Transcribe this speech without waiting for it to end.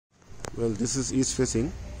Well, this is east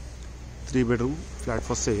facing 3-bedroom flat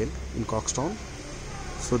for sale in Cox Town.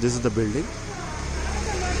 So this is the building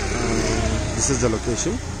and this is the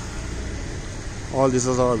location. All this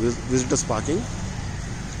is our visitors parking.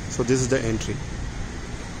 So this is the entry.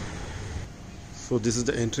 So this is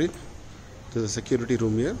the entry. There is a security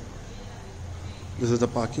room here. This is the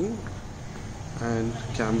parking and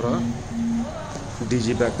camera,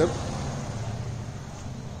 DG backup.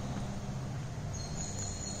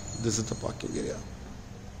 This is the parking area.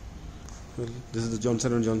 Well, this is the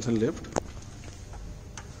Johnson & Johnson lift.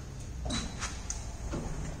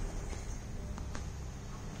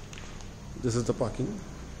 This is the parking,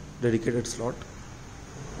 dedicated slot,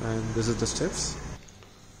 and this is the steps.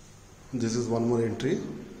 This is one more entry.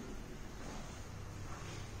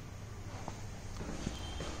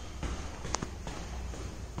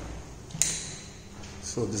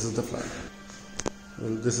 So this is the flat.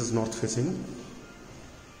 Well, this is north facing.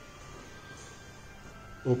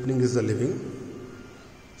 Opening is the living.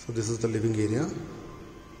 So this is the living area.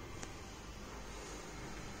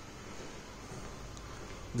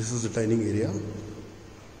 This is the dining area.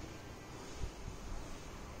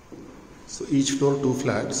 So each floor 2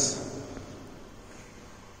 flats.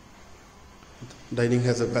 Dining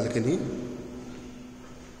has a balcony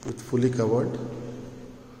with fully covered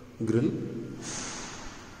grill,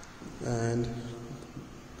 and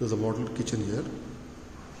there's a model kitchen here.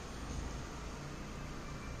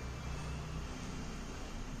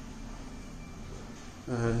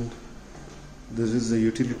 And this is the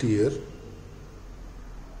utility here.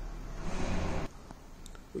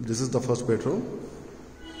 This is the first bedroom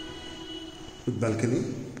with balcony.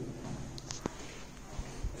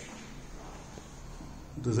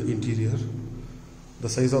 This is the interior. The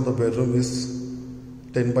size of the bedroom is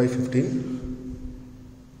 10 by 15.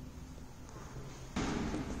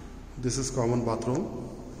 This is common bathroom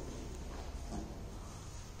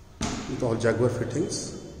with all Jaguar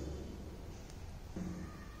fittings.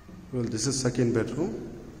 Well, this is second bedroom.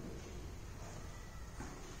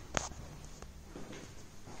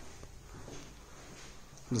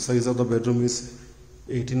 The size of the bedroom is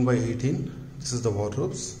 18 by 18. This is the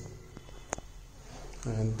wardrobes,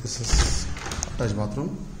 and this is attached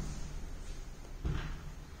bathroom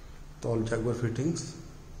with all Jaguar fittings.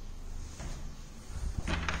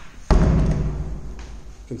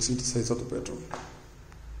 You can see the size of the bedroom.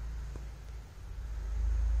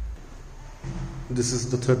 This is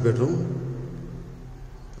the third bedroom,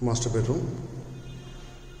 master bedroom.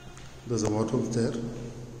 There's a wardrobe there,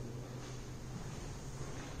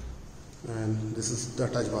 and this is the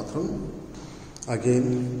attached bathroom.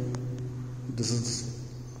 Again, this is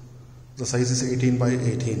the size is 18 by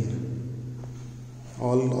 18.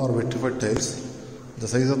 All are Vetrified tiles. The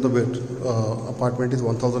size of the apartment is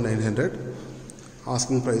 1,900.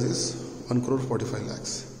 Asking price is 1,45 crore.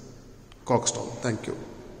 Cox Town. Thank you.